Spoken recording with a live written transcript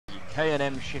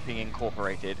K&M Shipping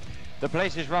Incorporated. The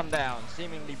place is run down,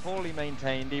 seemingly poorly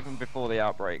maintained even before the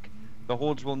outbreak. The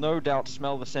hordes will no doubt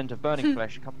smell the scent of burning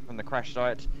flesh coming from the crash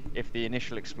site if the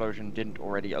initial explosion didn't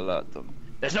already alert them.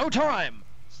 There's no time!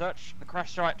 Search the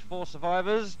crash site for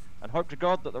survivors and hope to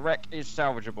God that the wreck is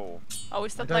salvageable. Oh,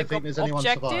 is that I don't think there's anyone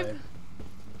objective? survived.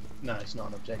 No, it's not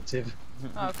an objective.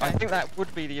 Okay. I think that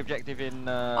would be the objective in it's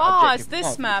objective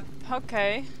this 1. map.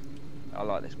 Okay. I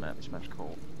like this map. This map's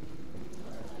cool.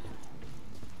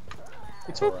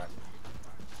 It's alright.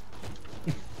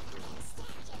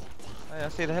 Hey, I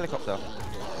see the helicopter.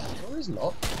 The door is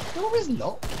locked. The door is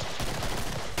locked.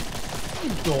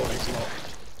 The door is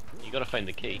locked. You gotta find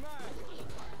the key.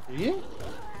 Do you?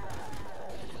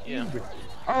 Yeah.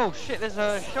 Oh shit, there's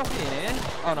a shoppy in here.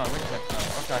 Oh no,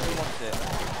 Winchester. Okay, who wants it?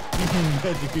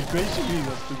 That's a good question. You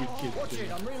got stupid kid. Watch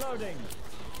it, I'm reloading.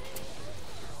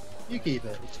 You keep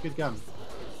it. It's a good gun.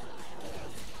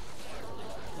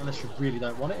 Unless you really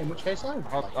don't want it, in which case I would.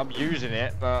 I'm using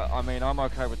it, but I mean, I'm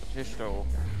okay with the pistol.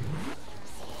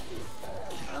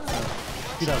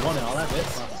 If you don't want it, I'll have it,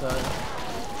 but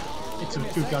it's a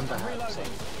good gun to have, so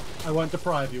I won't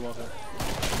deprive you of it.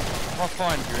 I'll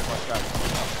find you if I scrap it.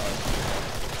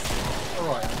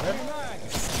 Alright, then.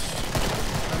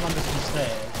 I'm under some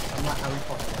stairs. I'm like Harry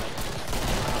Potter.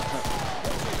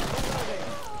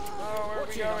 Oh, where are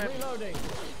we going? Reloading.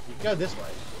 You can go this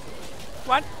way.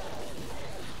 What?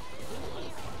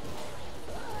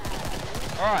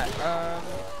 Alright,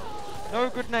 no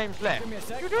good names left. Give me a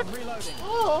sec, I'm reloading.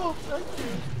 Oh, thank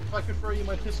you. If I could throw you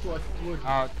my pistol, I would.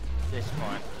 Oh, it's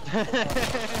fine.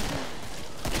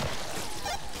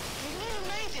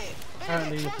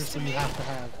 Apparently the pistol you have to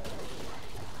have.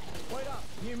 Wait up,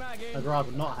 new mag in. I'd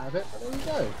rather not have it, but there you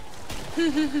go.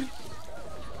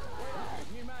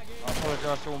 New mag in. I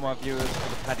apologise to all my viewers for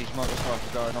the Paddy's motorcycle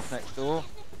going off next door.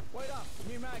 Wait up,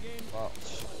 new mag in. But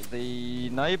the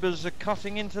neighbours are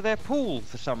cutting into their pool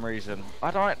for some reason.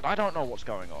 I don't know what's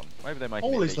going on. Maybe they're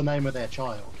making Paul it is the name of their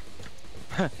child.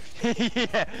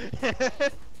 yeah.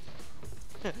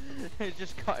 They're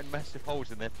just cutting massive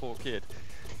holes in their poor kid.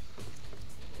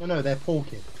 No, they're Paul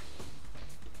kid.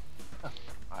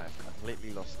 I have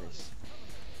completely lost this.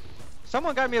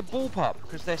 Someone gave me a bull pup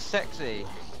because they're sexy.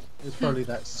 It's probably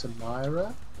that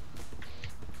Samira.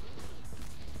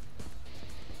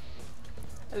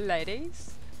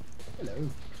 Ladies. Hello.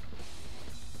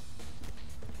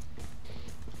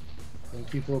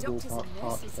 Thank you for a ballpark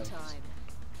heart defense.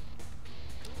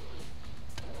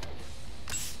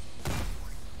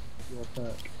 Your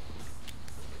perk.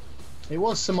 It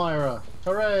was Samira.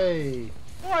 Hooray!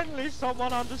 Finally,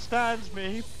 someone understands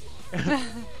me.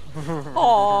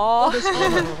 Aww. There's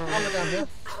armor down here.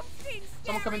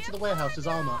 Someone come into the warehouse. There's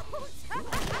armor.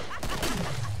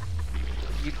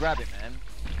 You grab it, man.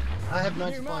 I have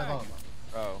 95 armor.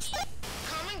 Oh.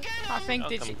 I think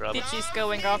I'll come grab it. Digi's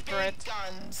going after it.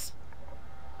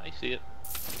 I see it.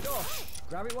 Gosh,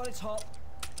 grab it while it's hot.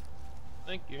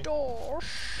 Thank you.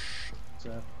 It's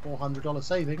a $400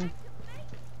 saving.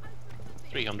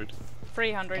 300.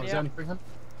 300, Oh, is it yeah. only 300?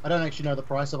 I don't actually know the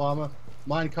price of armor.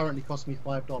 Mine currently costs me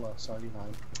 $5, so you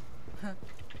know.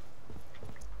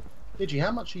 Digi,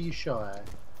 how much are you shy?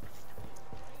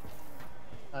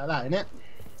 That, innit?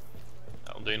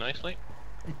 That'll do nicely.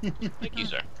 Thank you,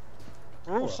 sir.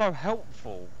 We're all so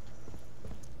helpful.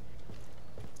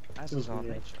 As Feels is our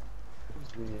weird. nature.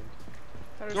 It's weird.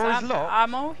 There's Door is locked.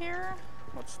 ammo here?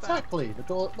 What's that? Exactly. The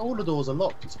door, all the doors are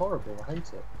locked. It's horrible. I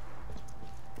hate it.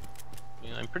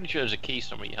 Yeah, I'm pretty sure there's a key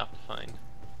somewhere you have to find.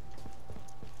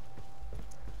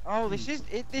 Oh, this is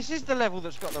it. This is the level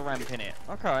that's got the ramp in it.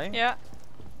 Okay. Yeah.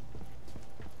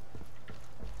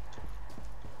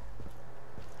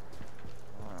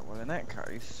 Alright, well in that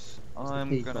case, the I'm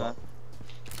key gonna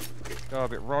go a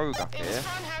bit rogue up It here. was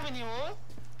fun having you all,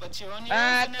 but you're on your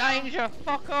own for now. Danger!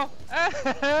 Fuck off!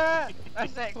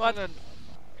 That's excellent.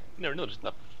 Never noticed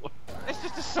that before. It's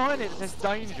just a sign that says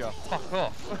danger. Fuck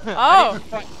off. Oh. And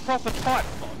it's like proper type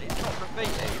font. It's not graffiti.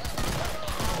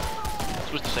 It's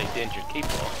supposed to say danger, keep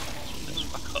off. Just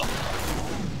fuck off.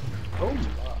 Oh,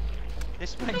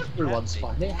 This makes me everyone's happy.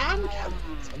 finding hand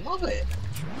cannons. I love it.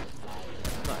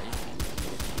 Mate.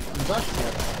 I'm actually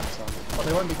having some, but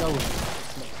they won't be going.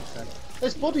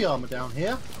 There's body armor down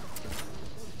here.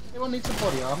 Anyone need some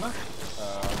body armor? At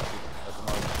the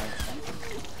moment, mate.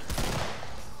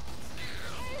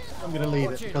 I'm gonna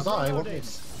leave it because I want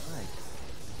this.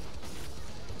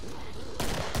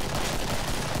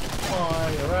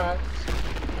 Fire axe.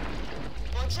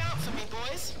 Watch out for me,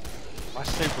 boys. I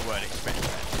super weren't expecting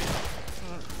that.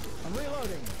 I'm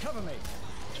reloading. Cover me.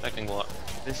 Expecting what?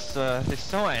 This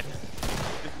sign.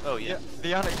 Oh yeah.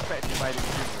 The unexpected made it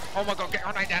humorous. Oh my god, get a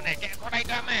grenade down there! Get a grenade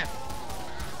down there!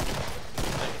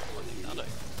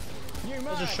 New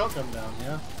There's a mag. shotgun down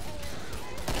here.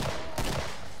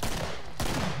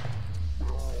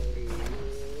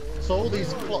 So all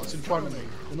these plots in front of me,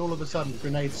 and all of a sudden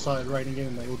grenades started raining in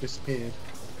and they all disappeared.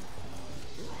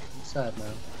 I'm sad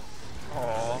now.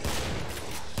 Aww.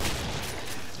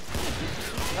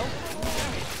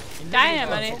 Damn,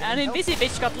 an invisible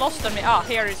bitch got lost on me. Ah,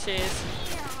 here she is.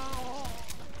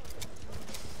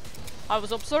 I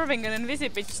was observing an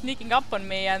invisible bitch sneaking up on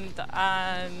me, and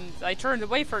I turned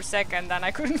away for a second, and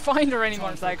I couldn't find her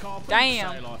anymore. It's like,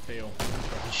 damn. I feel.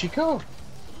 Where did she go?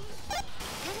 You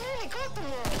nearly got them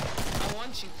all. I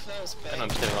want you close, babe. And I'm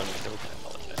still on your kill cam,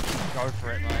 apologize. Go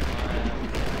for it, mate.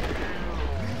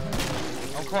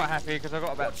 I'm quite happy because I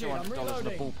got about Watch it, I'm $200 in the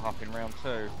reloading. ballpark in round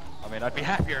 2. I mean, I'd be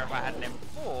happier if I had an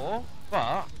M4,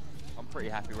 but I'm pretty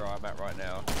happy where I'm at right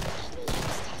now.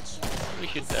 We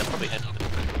should probably head to the...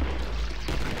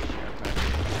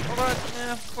 Alright,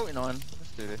 yeah, 49. Let's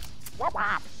do this. Wah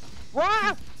wah!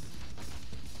 Wah!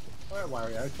 Alright,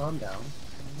 Wario, calm down.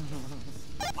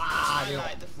 I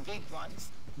like the big ones.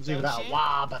 It's either Don't that or you?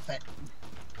 wah buffet.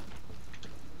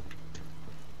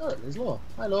 Oh, there's Law.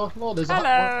 Hi, Law. Law, there's a Hello.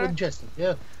 hot one with Jester.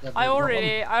 Yeah. I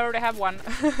already have one.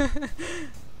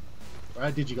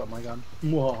 Right, Digi got my gun.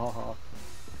 Mwahaha.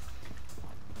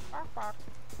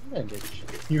 Yeah,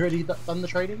 Digi. You ready done the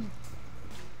trading?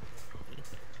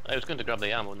 I was going to grab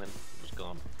the ammo and then it was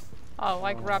gone. Oh,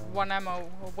 I grabbed one ammo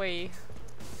away.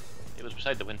 It was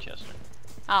beside the Winchester.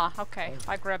 Ah, okay.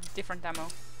 I grabbed different ammo.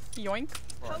 Yoink.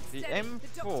 Right, the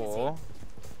M4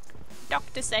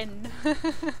 Dr. Zen. costs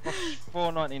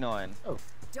 $4.99.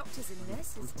 Doctor's in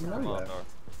nurses No, time. Oh, yeah.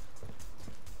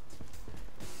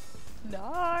 no.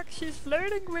 Knux, she's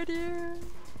flirting with you.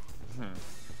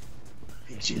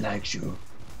 She likes you.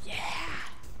 Yeah.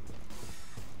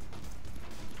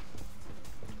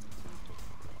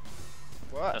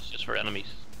 What? That's just for enemies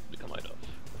to come out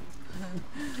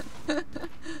of.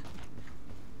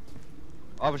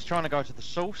 I was trying to go to the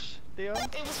source, deal.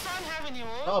 It was fun having you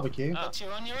all, Barbecue. but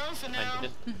you're on your own for now. Kinda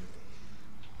did.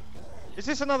 Is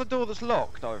this another door that's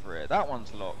locked over it? That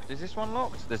one's locked. Is this one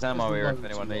locked? There's ammo There's here if loads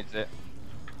anyone locked. needs it.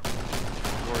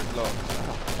 Or it's locked.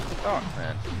 Oh, dark,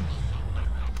 man.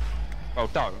 Well,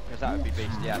 don't, because that would be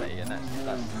bestiality, and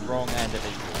that's wrong and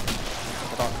illegal.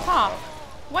 I don't like Huh. that.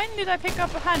 When did I pick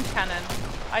up a hand cannon?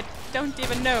 I don't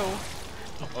even know.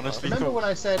 Honestly, Remember thought- when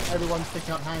I said everyone's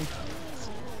picking up hand?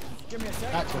 Give me a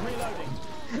sec. That's I'm it. reloading.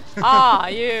 Ah,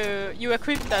 you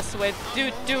equipped us with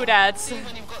doodads. See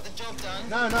when you've got the job done.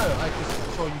 No, I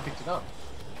just saw you picked it up.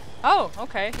 Oh,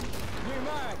 okay. New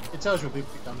mag. It tells you what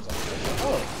people pick guns up.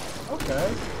 Oh,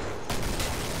 okay.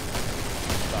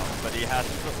 Somebody has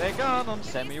to put their gun on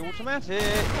semi-automatic.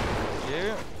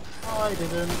 You. I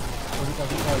didn't. Well, it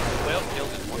doesn't tell you. Well,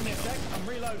 killed it one Give me a shot. sec. I'm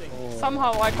reloading. Oh,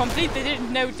 Somehow I completely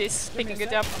didn't notice Give me a picking it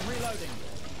sec, up. I'm reloading.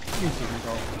 you didn't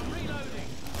go. I'm reloading.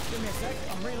 Give me a sec.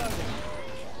 I'm reloading.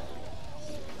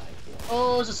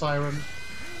 Oh, there's a siren.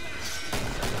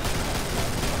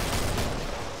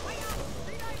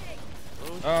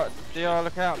 DR,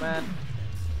 look out, man.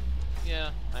 Yeah,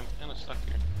 I'm kinda stuck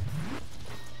here.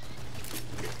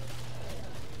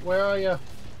 Where are you?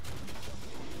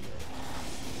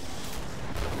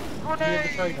 You're the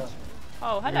trader.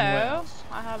 Oh, hello.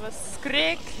 I have a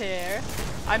skrik here.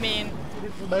 I mean,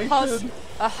 Information.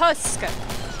 a husk.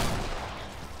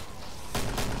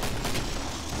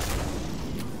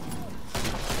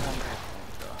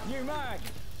 New mag.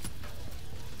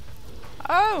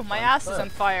 Oh, my ass is on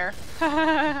fire. Be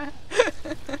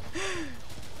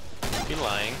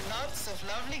lying. Lots of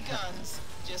lovely guns.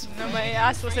 Just No, wait my and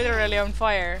ass was free. literally on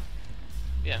fire.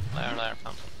 Yeah, liar, pants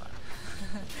on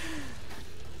fire.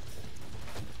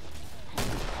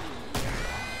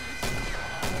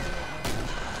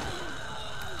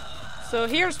 So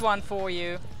here's one for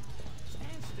you.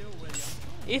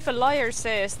 If a liar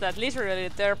says that literally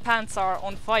their pants are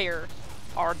on fire,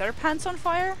 are their pants on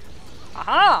fire?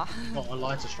 Aha! Not a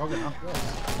lighter strong enough,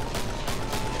 yes.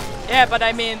 Yeah, but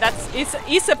I mean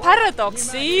it's a paradox,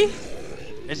 see?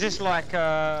 Is this like,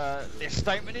 this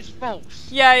statement is false?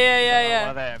 Yeah, One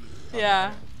of them.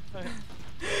 yeah.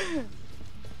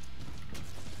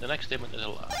 The next statement is a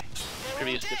lie. They're all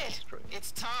Previous statement dead. is true.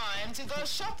 It's time to go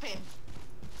shopping.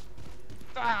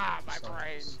 Ah, my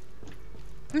brain.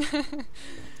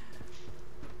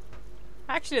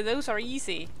 Actually, those are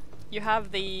easy. You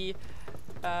have the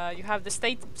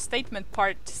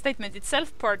statement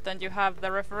itself part, and you have the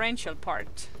referential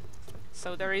part.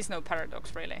 So there is no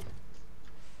paradox really.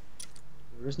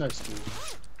 There is no skill.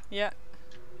 Yeah.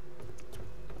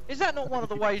 Is that not one of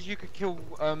the ways you could kill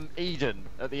Eden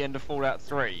at the end of Fallout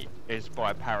 3? Is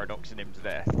by paradoxing him to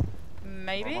death? Or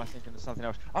Maybe? am I thinking of something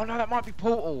else? Oh no, that might be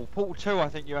Portal. Portal 2, I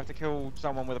think you have to kill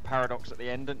someone with a paradox at the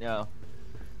end, don't you?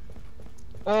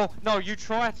 Or, no, you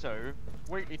try to.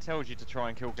 Wheatley tells you to try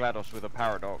and kill GLaDOS with a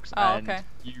paradox, Oh, and okay.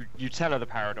 you tell her the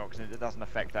paradox and it doesn't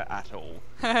affect her at all.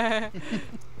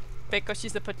 Because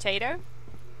she's a potato?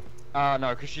 No,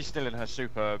 because she's still in her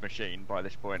super machine by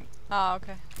this point. Oh,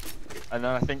 okay. And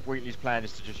then I think Wheatley's plan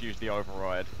is to just use the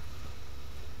override.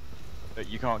 That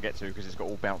you can't get to because it's got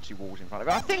all bouncy walls in front of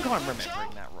it. I think I'm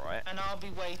remembering that right. And I'll be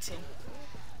waiting.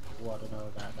 Oh, I don't know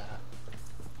about that.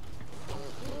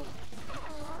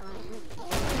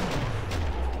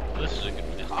 This is a good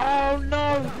one. Oh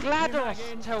no!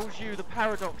 GLaDOS tells you the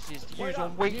paradoxes to use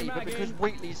on Wheatley, but because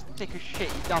Wheatley's thick as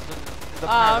shit, he doesn't. The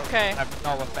paradoxes okay. have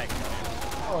no effect on him.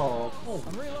 Oh, cool.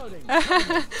 I'm reloading.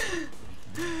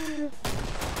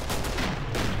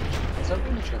 So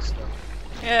interesting.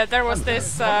 Yeah, there was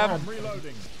this I'm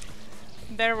reloading.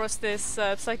 there was this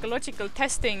psychological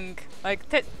testing, like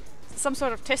some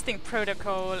sort of testing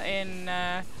protocol in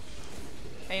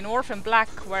Orphan Black,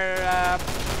 where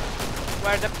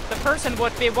the person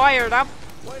would be wired up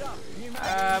Wait up. New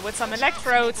mag. with some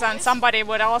electrodes, and somebody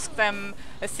would ask them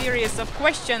a series of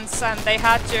questions, and they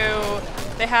had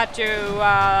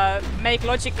to make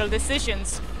logical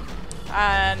decisions.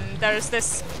 And there's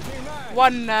this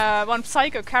one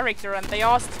psycho character, and they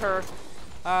asked her,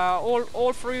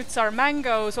 all fruits are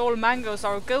mangoes, all mangoes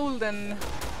are golden,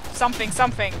 something,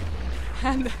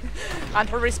 and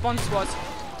her response was,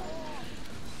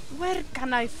 where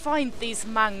can I find these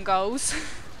mangoes?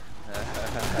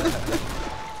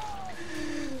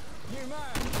 New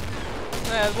mag.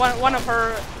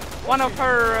 One of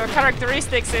her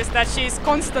characteristics is that she's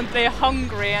constantly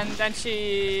hungry, and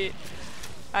she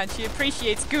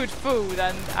appreciates good food,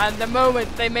 and the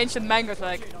moment they mention mangoes,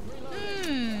 like,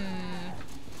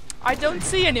 I don't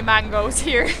see any mangoes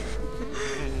here.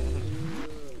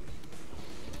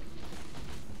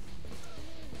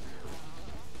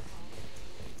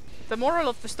 The moral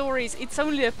of the story is it's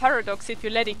only a paradox if you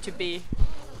let it to be.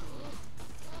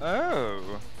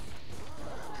 Oh.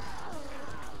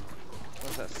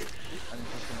 What's that? An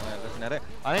interesting way of looking at it.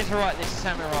 I need to write this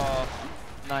Samurai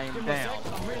name down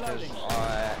because I really like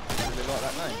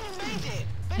that name. David,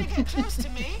 better get close to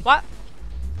me. What?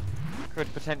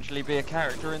 Could potentially be a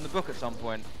character in the book at some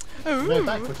point. No,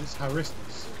 backwards, it's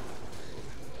Haristus.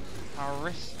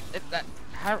 Harry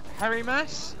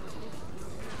Mass?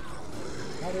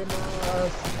 Harimas. Watch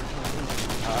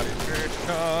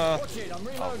it. I'm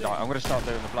Oh, reloading. no, I'm going to start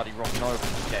doing the bloody Rock Nova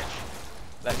sketch.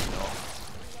 Let's not.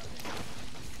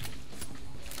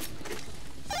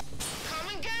 Come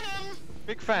and get him.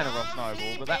 Big fan of Rock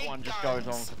Noble, but that one just goes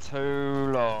on for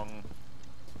too long.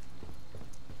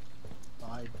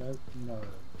 I don't know.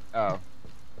 Oh.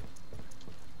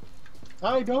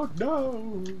 I don't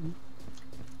know.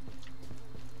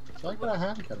 So I got a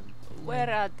hand cannon. Where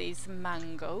are these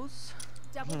mangoes?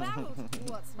 Double barreled.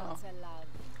 What's not to love?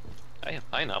 I have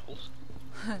pineapples.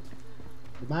 The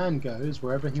man goes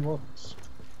wherever he wants.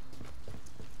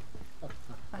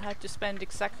 I had to spend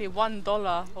exactly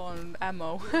 $1 on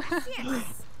ammo.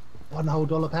 Yes. $1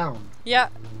 whole pound. Yeah.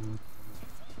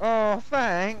 Oh,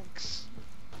 thanks.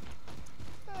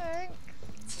 Thanks.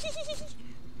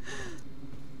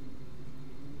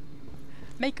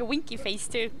 Make a winky face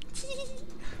too.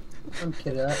 I'm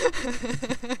kidding.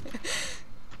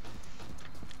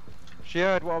 She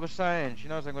heard what I was saying. She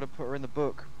knows I'm going to put her in the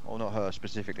book. Well, not her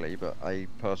specifically, but a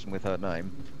person with her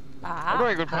name. I'm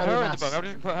not even going to put How her in the nice. book. I'm just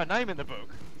going to put her name in the book.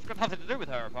 It's got nothing to do with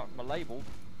her apart from a label.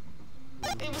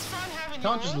 It was fun having you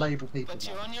Can't just on, label people. but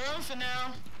you're on your own for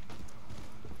now.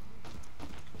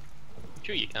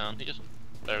 Sure you can. You just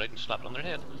better and slap it on their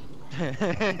head.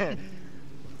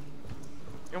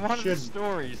 In one of the Shouldn't.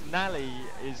 stories, Nally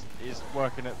is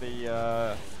working at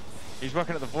the he's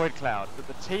working at the Void Cloud, but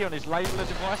the T on his labeler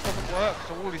device doesn't work,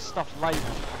 so all his stuff's labelled,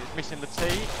 but it's missing the T.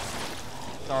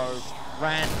 So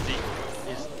Randy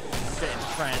is getting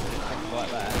stranded and things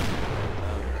like that.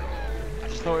 I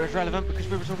just thought it was relevant because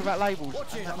we were talking about labels,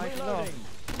 Watch and it. that I'm made me reloading.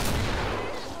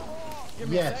 laugh. Give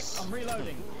me a Yes. sec. I'm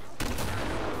reloading.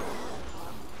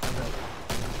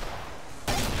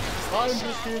 I'm just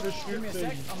here to Give shoot me a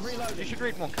sec. things. I'm You reloading. should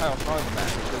read more ChaosNova, man,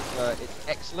 because it's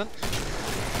excellent.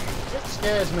 It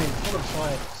scares me. It's full of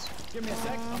science. Give me a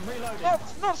sec. I'm reloading.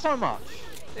 Not so much.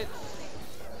 It's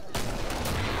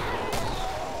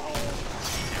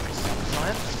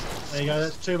science. There you go.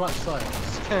 That's too much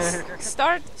science.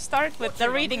 Start with the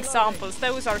reading samples.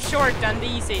 Those are short and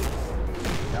easy.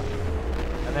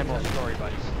 And then more story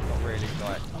based, not really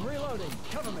like. I'm reloading. reloading.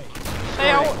 Cover me.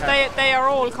 They are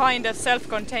all kind of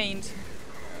self-contained.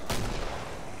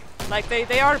 Like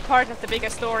they are part of the bigger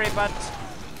story, but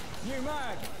New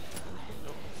mag.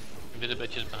 There's a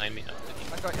bitches behind me.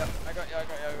 I got you.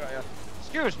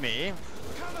 Excuse me.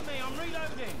 Cover me. I'm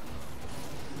reloading.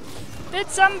 did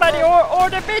somebody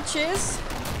order bitches?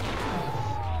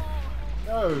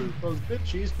 No, those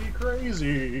bitches be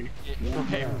crazy. You're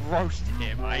getting roasted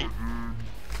here, mate.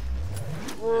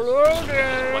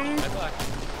 Reloading.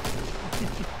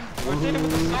 We're dealing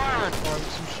with the siren. Throw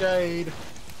some shade.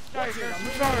 There's some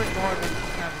siren behind me.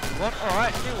 What?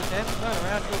 Alright, deal with them. Turn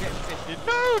around, you're getting fisted.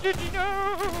 No, did you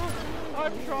know?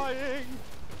 I'm trying.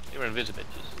 You're invisible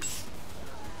bitches.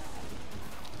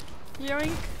 Yoink.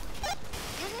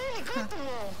 You really got them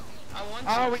all. I want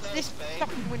Oh, you it's close, this babe.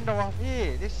 fucking window up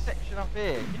here. This section up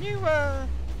here. Can you,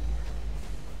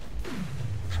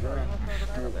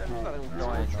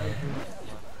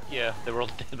 Yeah, they were all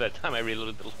dead by the time I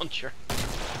reloaded the launcher.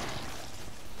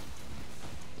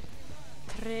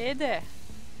 3D.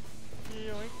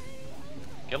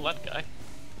 Kill that guy.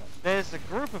 There's a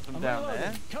group of them I'm down reloading.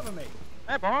 there. Cover me.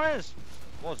 Hey boys!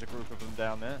 Was a group of them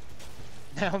down there.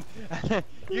 Now,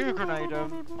 you grenade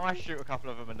them, I shoot a couple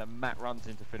of them, and then Matt runs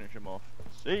in to finish them off.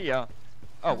 See ya!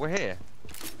 Oh, we're here.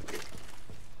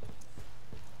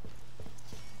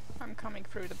 I'm coming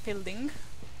through the building.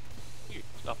 You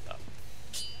stop that.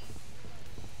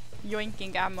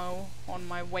 Yoinking ammo on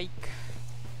my wake.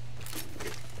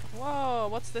 Whoa,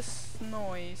 what's this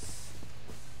noise?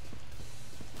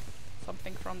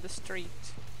 Something from the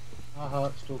street. Haha,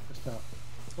 stalker stuff.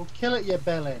 Well, kill it, you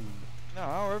bellend.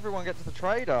 No, everyone get to the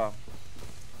trader.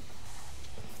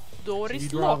 Door So is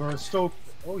you'd rather locked. a stalk.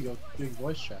 Oh, you're doing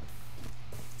voice chat.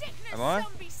 Am I?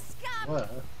 Where?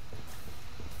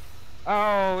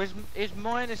 Oh, is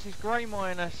minus, is grey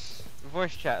minus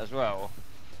voice chat as well?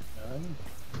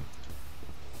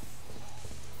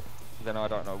 Then I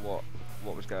don't know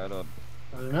what was going on.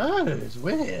 I don't know, it's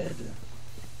weird.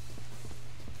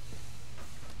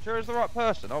 Sure is the right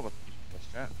person. I'll use voice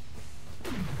chat.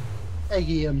 Hey,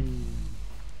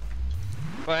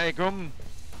 Begum.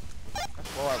 That's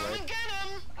what I Come read. and get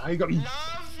 'em. I got.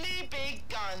 Lovely big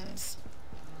guns.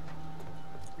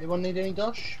 Anyone need any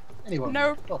dosh? Anyone?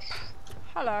 No. Dosh.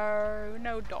 Hello,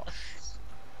 no dosh.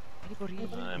 Anybody?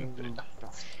 I'm good.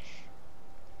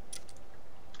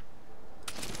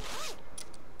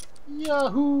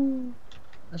 Yahoo!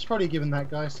 I should probably given that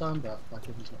guy some, but like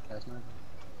if he's not ChaosNova.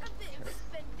 A bit of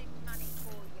spending money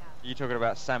for ya. You talking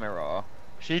about Samira?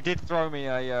 She did throw me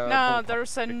a. No, ballpark there's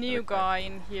a stick new the other day. guy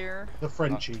in here. The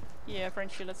Frenchie. Yeah,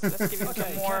 Frenchie, let's give him some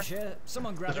Okay, more. cashier.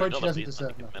 Someone grab That's it. right. She doesn't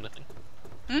deserve anything.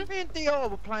 Me and DR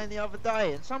were playing the other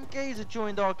day, and some geezer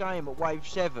joined our game at wave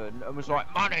 7 and was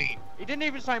like, money! He didn't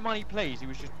even say money please, he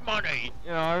was just money!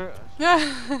 You know?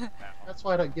 That's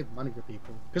why I don't give money to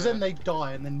people. Because then they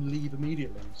die and then leave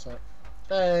immediately. So,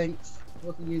 thanks.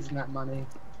 Wasn't using that money.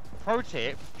 Pro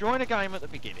tip, join a game at the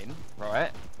beginning,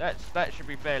 right? That should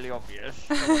be fairly obvious.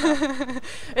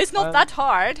 It's not that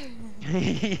hard.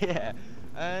 Yeah.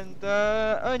 And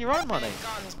earn your own money. Big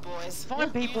guns, boys.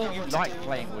 Find people know you what to like do.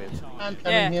 playing with. And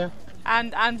Yeah. coming here.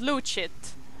 And loot shit.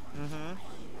 Mm-hmm.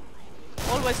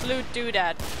 Always loot do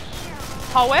that.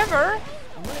 However,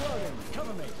 I'm reloading.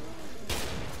 Cover me.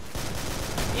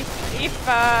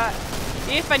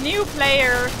 if a new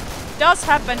player does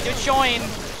happen to join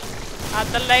at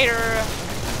the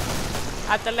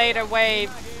later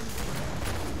wave,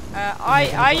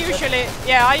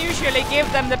 I usually give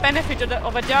them the benefit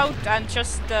of a doubt and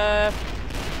just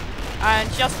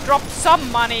drop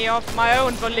some money of my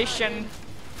own volition.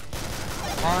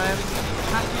 I'm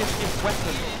happiest if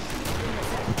weapons.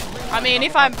 I mean,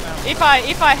 if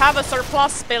I have a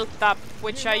surplus built up,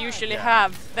 which I usually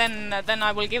have, then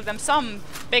I will give them some,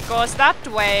 because that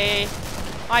way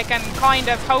I can kind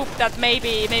of hope that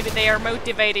maybe they are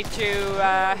motivated to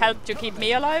help to keep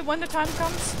me alive when the time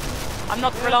comes. I'm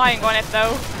not relying on it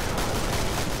though.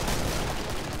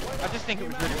 I just think it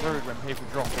was really rude when people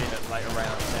drop in at later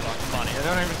rounds and they're like, money. They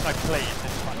don't even say please,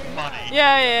 it's like money.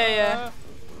 Yeah.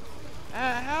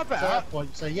 How So at that about? point,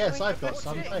 you say, yes, I've got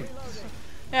some, thanks.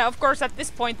 Yeah, of course at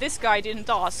this point this guy didn't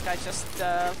ask, I just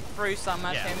threw some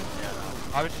at him.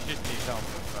 I was just the example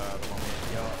of the one we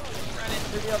ran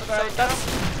into the other So day.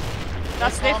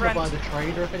 that's Armor different. by the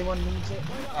trader if anyone needs it.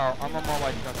 Oh, I'm on my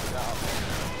way to go pick that up.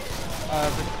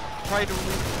 The trader will be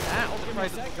out or the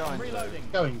trader will go I'm into? reloading.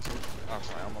 Going to. Oh,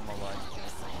 sorry, I'm on my way.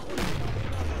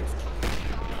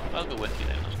 I'll go with you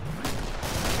then.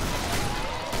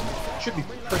 Should be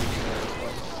pretty good.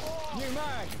 New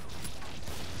mag.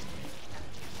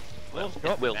 Well,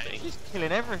 Got it will that. be. He's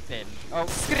killing everything. Oh,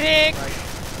 Skrik!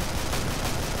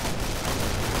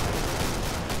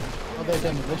 their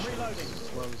demolition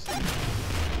as well as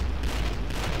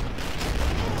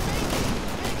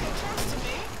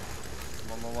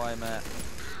I'm on my way, Matt.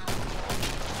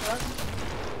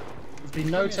 there's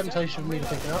been no temptation for me to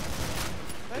pick it up.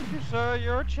 Thank you, sir.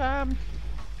 You're a champ.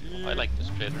 I like this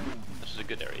crater. This is a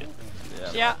good area.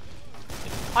 Yeah.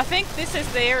 I think this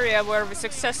is the area where we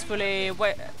successfully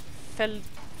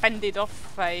fended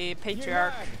off a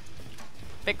patriarch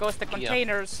because the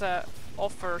containers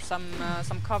offer some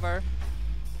cover.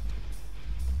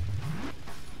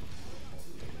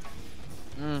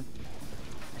 I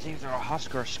think there are a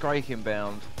husk or a scrake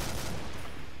inbound.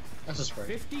 That's a spray.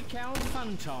 50 cal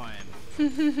fun time.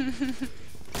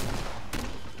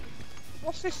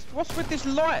 What's this? What's with this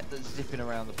light that's zipping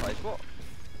around the place? What?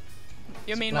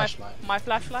 You mean flashlight. my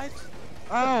flashlight?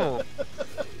 Oh.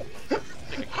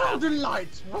 How do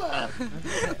lights work?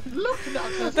 Look at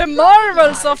that. The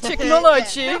marvels of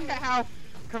technology! Look at how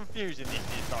confusing this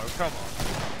is, though. Come on.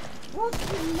 What's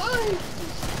the light? It's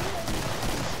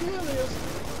serious.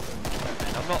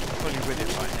 Man, I'm not fully with it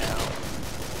right now.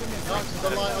 That's the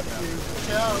light on you. Watch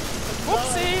out.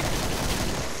 Whoopsie!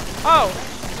 Oh,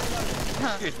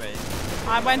 Excuse me.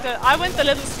 I went a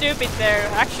little stupid there.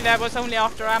 Actually, I was only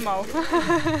after ammo.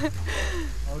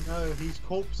 Oh no, his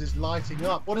corpse is lighting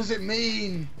up. What does it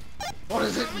mean? What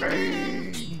does it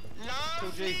mean?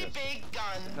 Lovely Jesus. big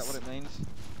guns. Is that what it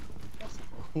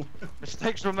means?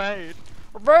 Mistakes were made.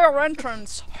 Rare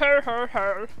entrance. Her, her,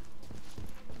 her.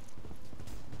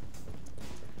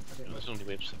 There's only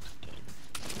wave 6.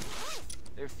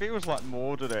 It feels like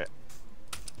more, doesn't it?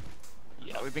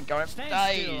 Yeah. Like we've been going for Stand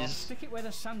still. days. Stick it where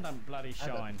the sun don't bloody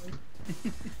shine.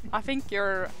 I think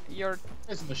you're.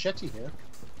 There's a machete here.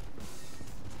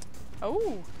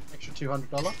 Oh, Extra $200.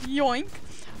 yoink!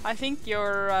 I think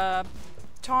your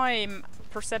time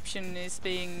perception is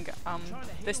being Trying to heal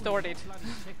distorted. you, bloody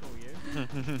tickle you.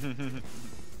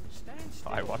 Stand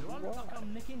still. I wonder Do I look like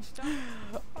I'm nicking stuff?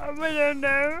 I don't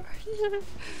know.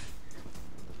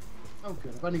 Oh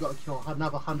good, I've only got to kill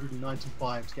another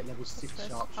 195 to get level 6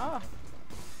 sharp. Ah,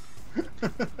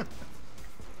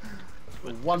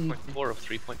 One. 3.4 of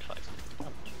 3.5. And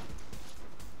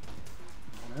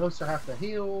I also have to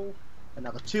heal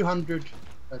another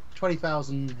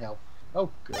 20,000 health.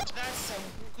 Oh good. Is That's some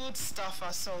good stuff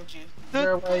I sold you.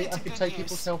 there a way Put it I to could good take use.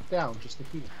 people's health down just to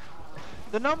heal?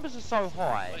 The numbers are so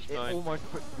high, Nice it going.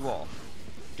 almost puts you off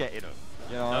getting them.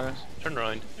 You know? Knux, turn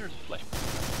around. There's a flash.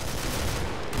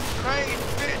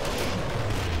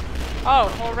 oh,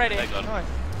 already. I got him. Nice.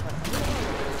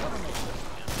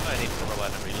 I need to cover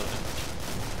while I'm reloading.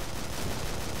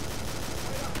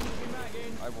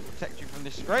 I will protect you from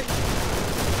this scrape.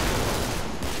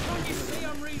 Can't you see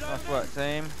I'm reloading? Nice work,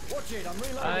 team. Watch it, I'm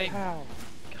reloading. I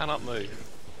cannot move.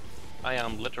 I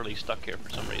am literally stuck here for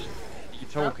some reason. You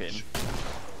talking?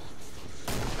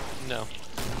 No.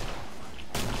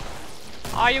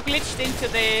 Are you glitched into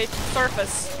the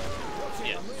surface?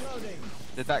 Yeah.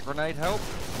 Did that grenade help?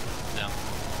 No.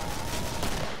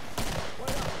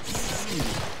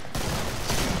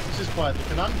 This is quite the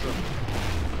conundrum.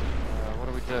 What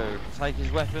do we do? Take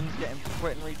his weapons, get him to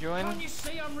quit and rejoin? Can't you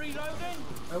see I'm reloading?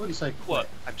 I wouldn't say What?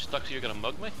 I'm stuck, so you're gonna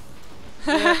mug me?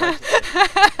 Hey,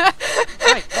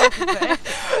 welcome to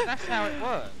Essex. That's how it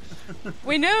works.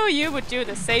 We knew you would do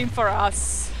the same for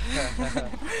us.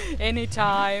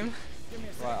 Anytime.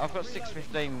 Right, I've got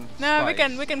 615. No,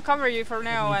 space. we can cover you for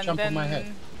now you and jump on then. my head?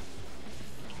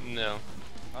 No.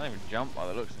 I don't even jump by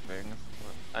the looks of things.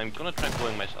 I'm gonna try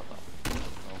blowing myself up.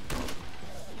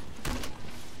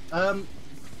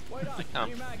 Wait up, can't.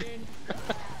 new mag in.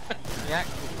 The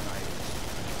actual grenade.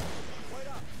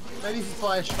 maybe if you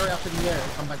fire straight up in the air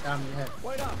and come back down in your head.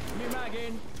 Wait up, new mag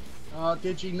in. Oh,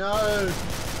 Digi, no!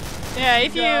 Yeah,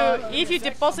 if you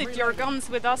deposit your guns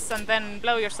with us and then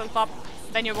blow yourself up,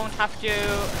 then you won't have to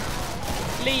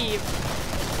leave.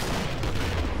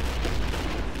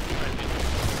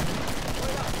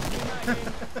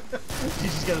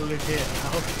 Digi's gonna live here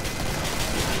now.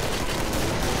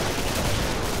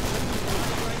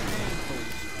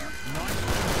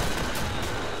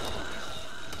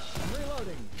 I'm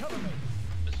reloading. Cover me.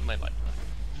 This is my life.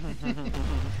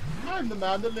 I'm the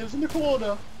man that lives in the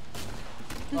corner.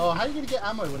 Oh, how are you gonna get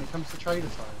ammo when it comes to trader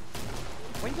time?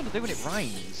 What are you going to do when it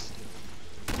rains?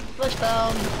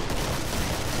 Fleshbound!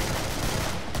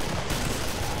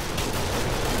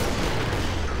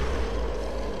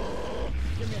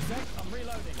 Give me a sec. I'm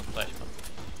reloading. Flashbang.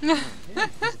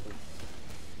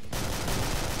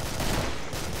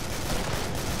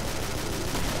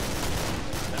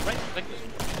 That right click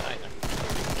isn't working either.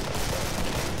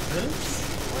 Really?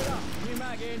 Wait up, new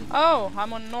mag in. Oh,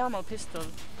 I'm on normal pistol.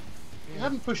 You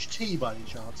haven't pushed T by any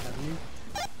chance, have you?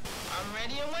 I'm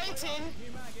ready and waiting.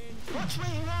 Watch where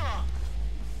you are.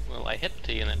 Well, I hit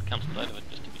T and then cancelled out of it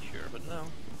just to be sure, but no.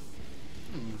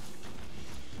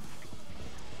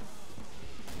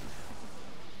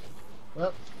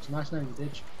 Well, it's a nice knowing you,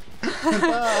 Digi.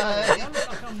 Bye!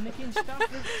 Like I'm nicking stuff.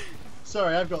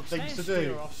 Sorry, I've got things to Stand do.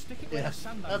 still or I'll stick it where Yeah, the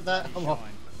sun have don't that, really I'm off.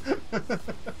 shine.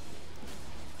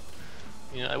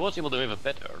 Yeah, I was able to move a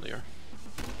bit earlier.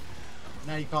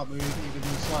 Now you can't move even in the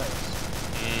slightest.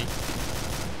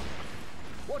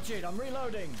 Watch it, I'm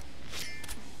reloading.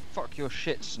 Fuck your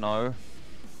shit, Snow.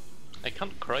 I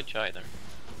can't crouch either.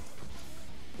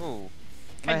 Ooh.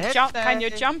 Can you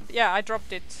jump? Yeah, I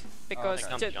dropped it because I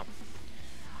can't ju- jump.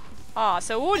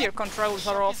 so all your controls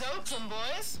are Shop is off. open,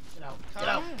 boys. Get out.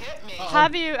 Come get me.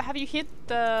 Have you hit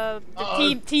the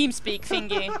team speak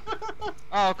thingy?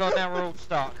 Oh god, now we're all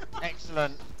stuck.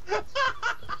 Excellent.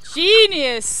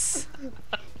 Genius!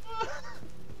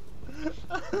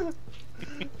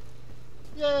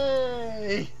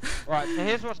 Yay! Right, so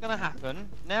here's what's going to happen.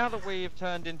 Now that we've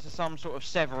turned into some sort of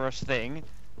Severus thing,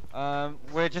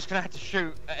 we're just going to have to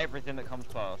shoot at everything that comes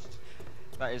past.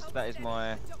 That is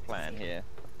my plan here.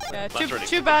 Yeah, That's really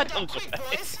too bad. Quick,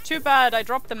 boys. Too bad I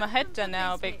dropped them ahead then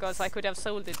now because I could have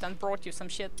sold it and brought you some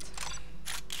shit.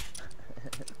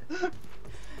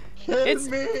 Kill It's-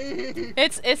 me!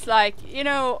 It's like, you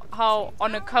know how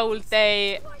on a cold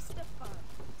day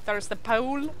there's the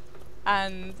pole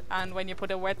and when you put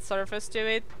a wet surface to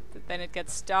it then it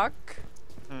gets stuck.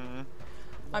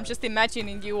 I'm just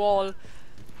imagining you all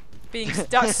being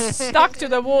stuck to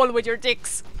the wall with your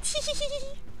dicks.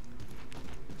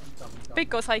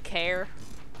 Because I care.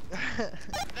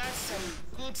 That's some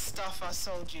good stuff I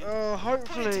sold you. Put it to good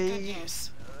Hopefully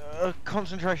use. a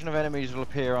concentration of enemies will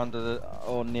appear under the,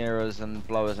 or near us and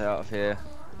blow us out of here.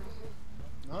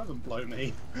 No, doesn't blow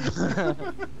me.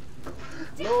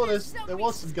 No, there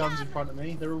was some guns in front of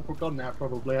me. They're all gone now,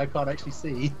 probably. I can't actually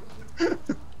see.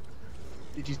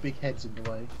 Digi's big head's in the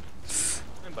way.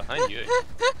 I'm behind you.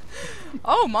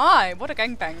 Oh my, what a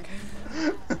gangbang.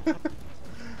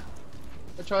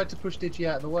 I tried to push Digi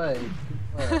out of the way.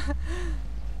 Oh.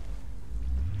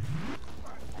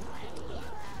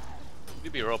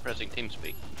 Maybe you're all pressing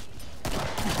TeamSpeak.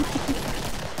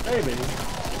 Maybe.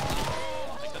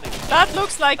 That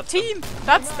looks like team.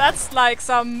 That's like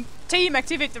some team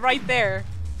activity right there.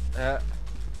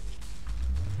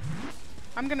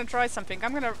 I'm gonna try something.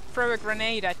 I'm gonna throw a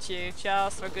grenade at you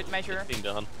just for good measure. Being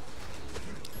done.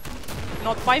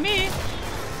 Not by me.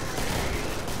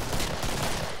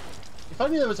 If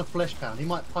only there was a flesh pound, he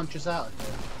might punch us out of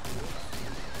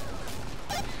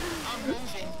here. I'm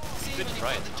moving. See Good when you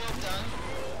try. got the job done.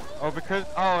 Oh, because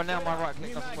now my right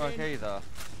click doesn't work either.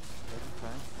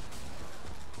 Okay.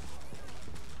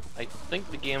 I think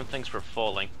the game thinks we're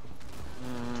falling.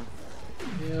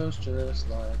 Feels just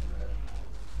like that.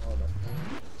 Oh,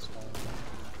 that's fine.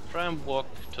 Try and walk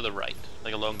to the right,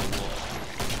 like along the wall.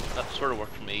 That sort of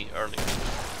worked for me earlier.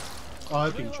 Oh,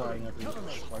 I've been trying every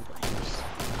way but this.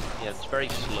 Yeah, it's very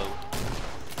slow.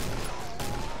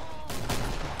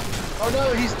 Oh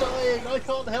no, he's dying! I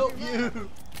can't help you!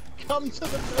 Come to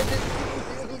the medic!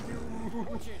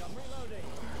 Watch it, I'm reloading.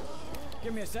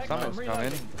 Give me a sec, Someone's I'm coming.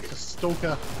 reloading. It's a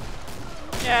stalker.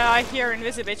 Yeah, I hear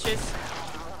invisibitches.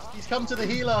 He's come to the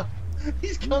healer!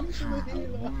 He's come to the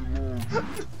healer!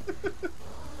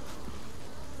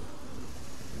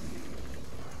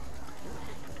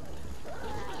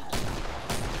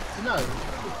 No, if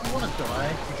you want to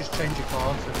die, you just change your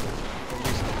class and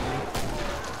use something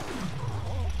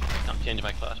Can't change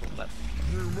my class with that.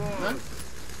 new. No?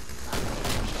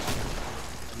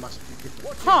 It must be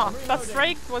different. Huh, that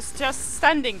Drake was just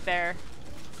standing there.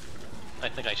 I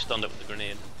think I stunned it with the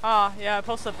grenade. Ah, yeah,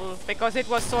 possible. Because it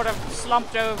was sort of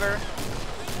slumped over.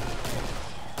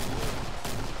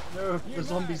 No, the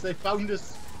zombies, they found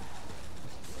us!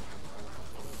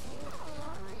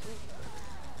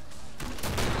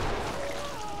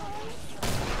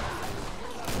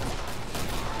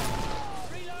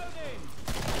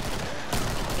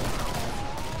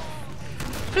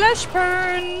 Flesh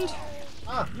burned!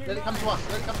 Ah, let it come to us,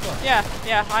 let it come to us.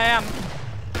 Yeah, I am.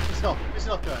 Piss it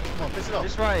off, Kurt. Come on, piss it off.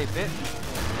 This way, bitch.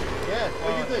 Yeah,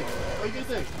 what are you gonna do? What are you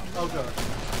gonna do? Oh god.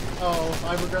 Oh,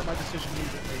 I regret my decision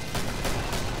immediately.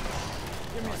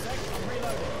 Give me a sec, I'm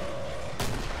reloading.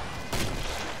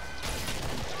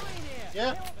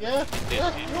 Yeah.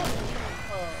 Come on.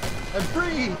 I'm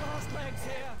free! Last legs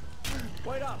here.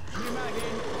 Wait up, new mag in.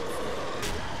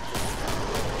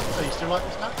 So you still like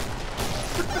this map?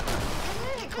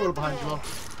 All behind you, Mom.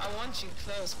 I want you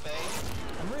close, babe.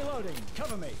 I'm reloading,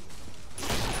 cover me.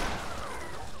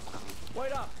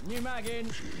 Wait up, new mag in.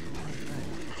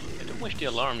 wish to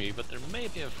alarm you, but there may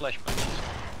be a flashback.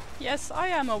 Yes, I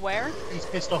am aware. He's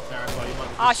pissed off now as well. You might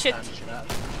Ah, just shit. stand the shit out.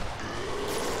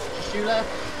 Just you left.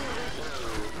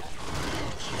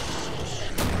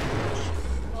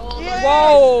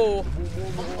 Whoa!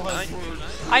 Nice.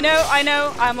 I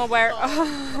know, I'm aware.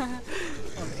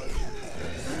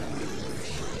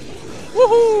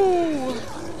 Woohoo!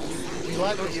 Do you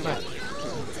like this match?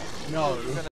 No.